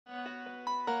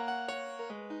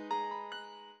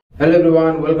Hello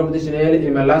everyone, welcome to the channel.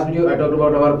 In my last video I talked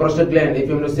about our prostate gland. If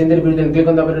you have not seen that video, then click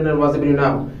on the button and watch the video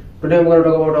now. Today I'm going to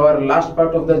talk about our last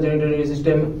part of the genitourinary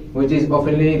system, which is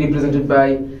oftenly represented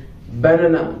by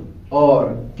banana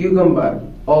or cucumber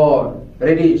or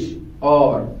radish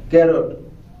or carrot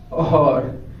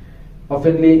or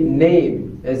oftenly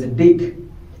named as dick.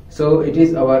 So it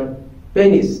is our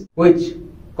penis, which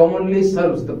commonly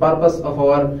serves the purpose of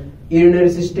our urinary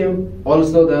system,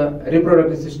 also the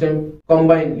reproductive system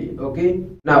combinedly. Okay,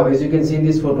 now as you can see in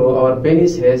this photo, our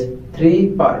penis has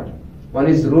three parts. One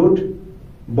is root,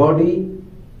 body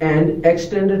and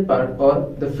extended part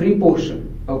or the free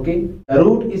portion. Okay, the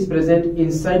root is present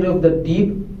inside of the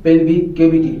deep pelvic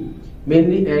cavity,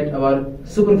 mainly at our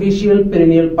superficial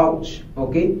perineal pouch.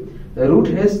 Okay, the root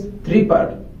has three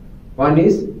parts. One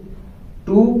is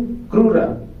two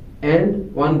crura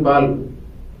and one bulb.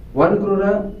 One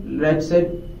crura right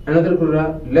side, another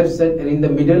crura left side, and in the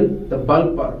middle the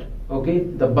bulb part. Okay,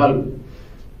 the bulb.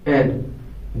 And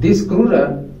this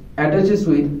crura attaches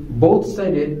with both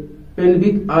sided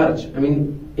pelvic arch. I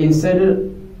mean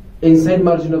inside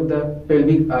margin of the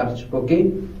pelvic arch.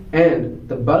 Okay, and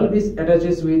the bulb is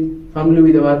attaches with firmly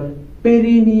with our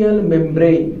perineal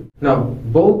membrane. Now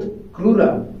both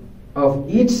crura of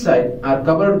each side are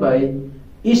covered by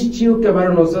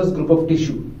ischiocavernosus group of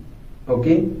tissue.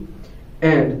 Okay,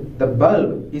 and the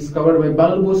bulb is covered by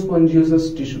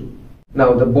bulbospongiosous tissue.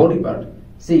 Now the body part,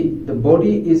 see, the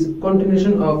body is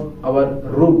continuation of our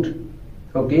root.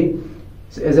 Okay,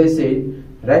 so as I said,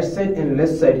 right side and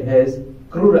left side has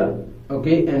crura.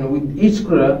 Okay, and with each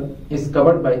crura is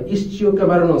covered by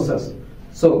ischiocavernosus.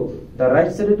 So the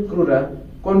right sided crura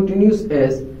continues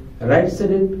as right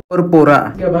sided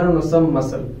corpora cavernosum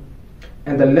muscle,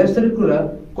 and the left sided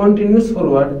crura continues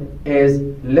forward as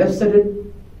left sided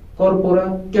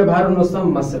corpora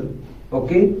cavernosum muscle.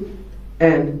 Okay,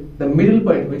 and the middle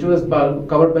point, which was bulb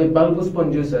covered by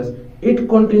bulbospongiosus, it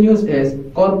continues as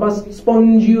corpus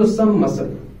spongiosum muscle.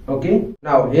 Okay,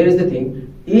 now here is the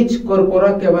thing, each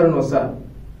corpora cavernosa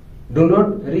do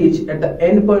not reach at the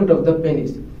end point of the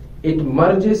penis. It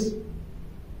merges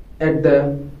at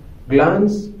the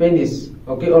glans penis,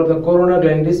 okay, or the corona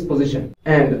glandis position,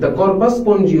 and the corpus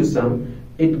spongiosum,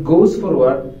 it goes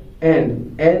forward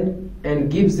and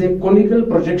gives a conical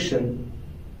projection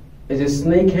as a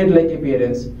snake head like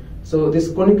appearance. So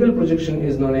this conical projection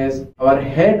is known as our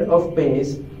head of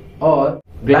penis or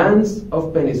glans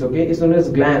of penis. Okay, it's known as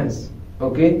glans.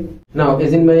 Okay, now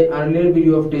as in my earlier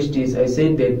video of testes, I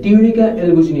said that tunica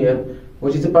albuginea,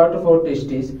 which is a part of our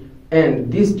testes,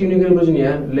 and this tunica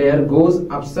albuginea layer goes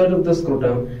outside of the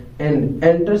scrotum and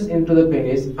enters into the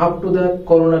penis up to the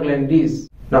corona glandis.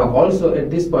 Now also at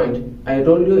this point, I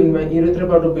told you in my urethra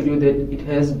part of video that it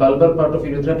has bulbar part of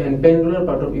urethra and pendular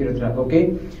part of urethra.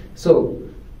 Okay, so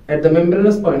at the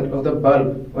membranous point of the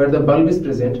bulb, where the bulb is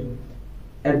present,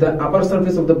 at the upper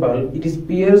surface of the bulb, it is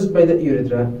pierced by the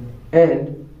urethra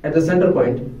and at the center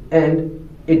point, and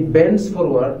it bends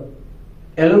forward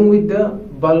along with the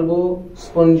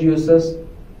bulbospongiosus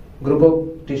group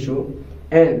of tissue,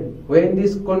 and when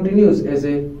this continues as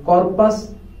a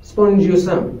corpus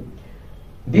spongiosum,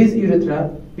 this urethra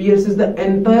pierces the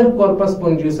entire corpus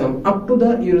spongiosum up to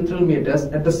the urethral meatus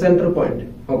at the center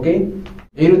point. Okay,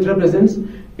 urethra presents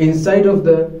inside of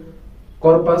the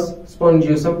corpus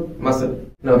spongiosum muscle.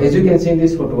 Now as you can see in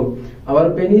this photo,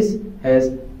 our penis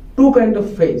has two kind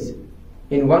of phase.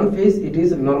 In one phase it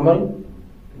is normal,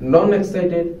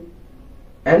 non-excited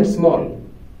and small,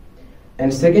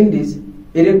 and second is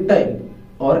erectile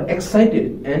or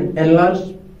excited and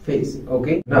enlarged phase.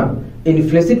 Okay, now in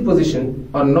flaccid position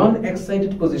or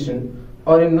non-excited position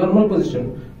or in normal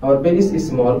position, our penis is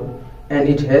small and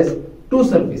it has two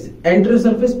surfaces, anterior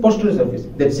surface, posterior surface,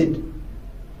 that's it.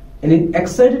 And in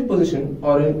excited position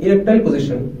or in erectile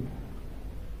position,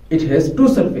 it has two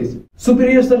surfaces,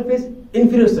 superior surface,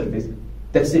 inferior surface,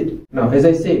 that's it. Now as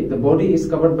I say, the body is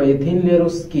covered by a thin layer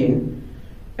of skin.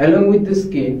 Along with the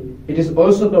skin, it is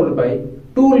also covered by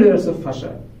two layers of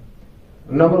fascia.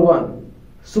 Number one,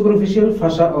 superficial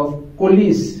fascia of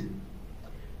collis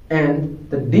and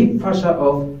the deep fascia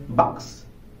of bucks.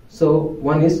 So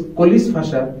one is collis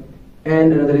fascia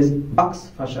and another is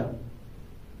bucks fascia.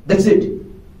 That's it.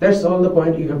 That's all the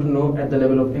point you have to know at the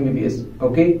level of MBBS.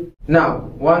 Okay. Now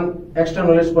one extra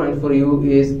knowledge point for you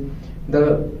is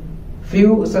the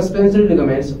few suspensory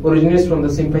ligaments originates from the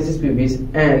symphysis pubis,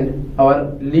 and our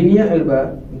linea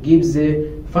alba gives a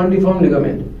fundiform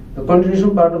ligament. The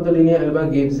continuation part of the linea alba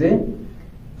gives a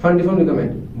fundiform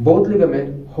ligament. Both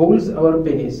ligament holds our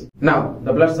penis. Now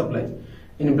the blood supply.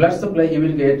 In blood supply you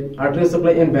will get arterial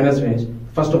supply and venous drainage.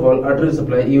 First of all, arterial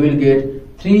supply, you will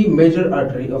get three major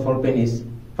artery of our penis.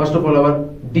 First of all, our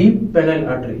deep penile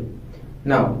artery.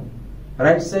 Now,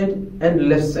 right side and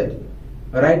left side.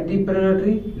 Right deep penile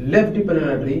artery, left deep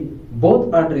penile artery,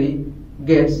 both artery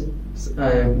gives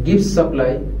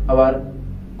supply our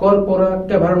corpora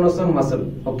cavernosa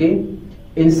muscle. Okay,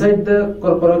 inside the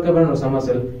corpora cavernosa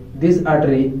muscle, this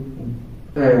artery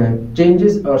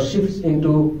changes or shifts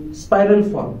into spiral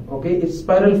form. Okay, it's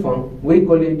spiral form. We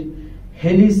call it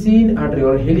helicine artery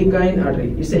or helicine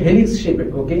artery. It's a helix shape.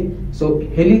 Okay, so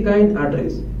helicine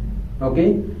arteries.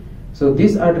 Okay, so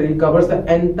this artery covers the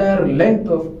entire length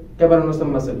of cavernosa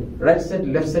muscle, right side,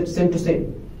 left side, same to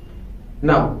same.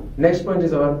 Now, next point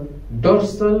is our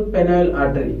dorsal penile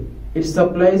artery. It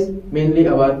supplies mainly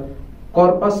our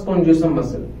corpus spongiosum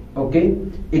muscle. Okay,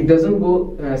 it doesn't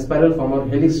go spiral form or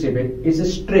helix shape.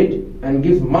 It's straight and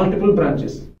gives multiple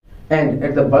branches. And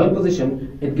at the bulb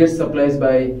position, it gets supplies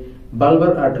by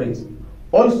bulbar arteries.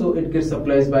 Also, it gets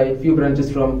supplies by few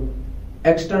branches from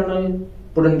external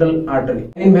pudendal artery.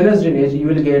 In venous drainage, you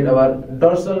will get our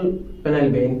dorsal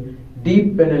penile vein,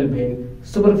 deep penile vein,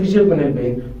 superficial penile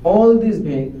vein. All these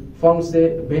veins forms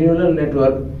a venular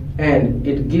network and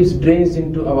it gives drains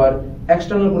into our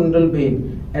external pudendal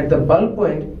vein. At the bulb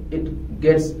point, it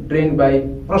gets drained by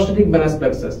prostatic venous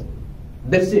plexus.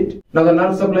 That's it. Now the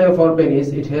nerve supply of our penis,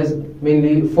 it has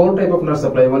mainly 4 types of nerve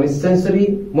supply. One is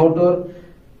sensory, motor,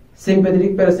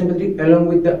 sympathetic, parasympathetic, along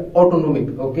with the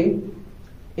autonomic. Okay.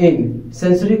 In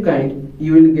sensory kind,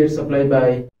 you will get supplied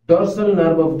by dorsal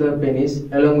nerve of the penis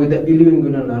along with the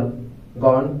ilioinguinal nerve,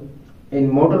 gone.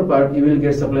 In motor part, you will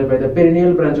get supplied by the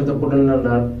perineal branch of the pudendal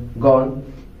nerve, gone.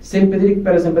 Sympathetic,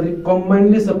 parasympathetic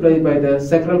combinedly supplied by the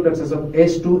sacral plexus of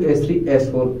S2, S3,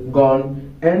 S4, gone.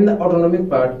 And the autonomic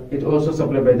part, it also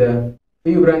supplied by the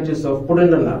few branches of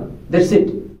pudendal nerve. That's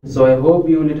it. So I hope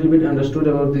you little bit understood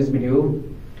about this video.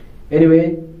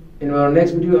 Anyway, in our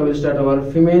next video, I will start our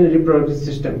female reproductive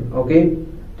system. Okay.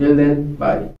 Till then,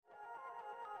 bye.